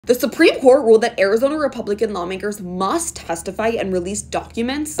The Supreme Court ruled that Arizona Republican lawmakers must testify and release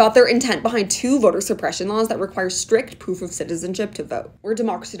documents about their intent behind 2 voter suppression laws that require strict proof of citizenship to vote. We're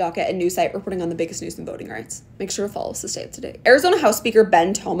Democracy Docket, a news site reporting on the biggest news in voting rights. Make sure to follow us to stay up to date. Arizona House Speaker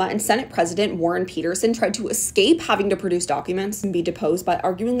Ben Toma and Senate President Warren Peterson tried to escape having to produce documents and be deposed by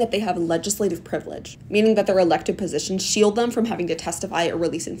arguing that they have legislative privilege, meaning that their elected positions shield them from having to testify or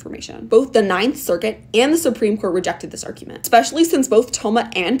release information. Both the Ninth Circuit and the Supreme Court rejected this argument, especially since both Toma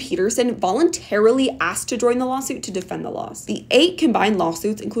and Peterson voluntarily asked to join the lawsuit to defend the laws. The 8 combined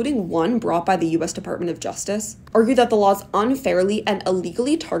lawsuits, including one brought by the U.S. Department of Justice, argue that the laws unfairly and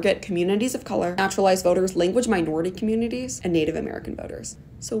illegally target communities of color, naturalized voters, language minority communities, and Native American voters.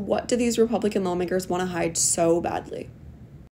 So what do these Republican lawmakers want to hide so badly?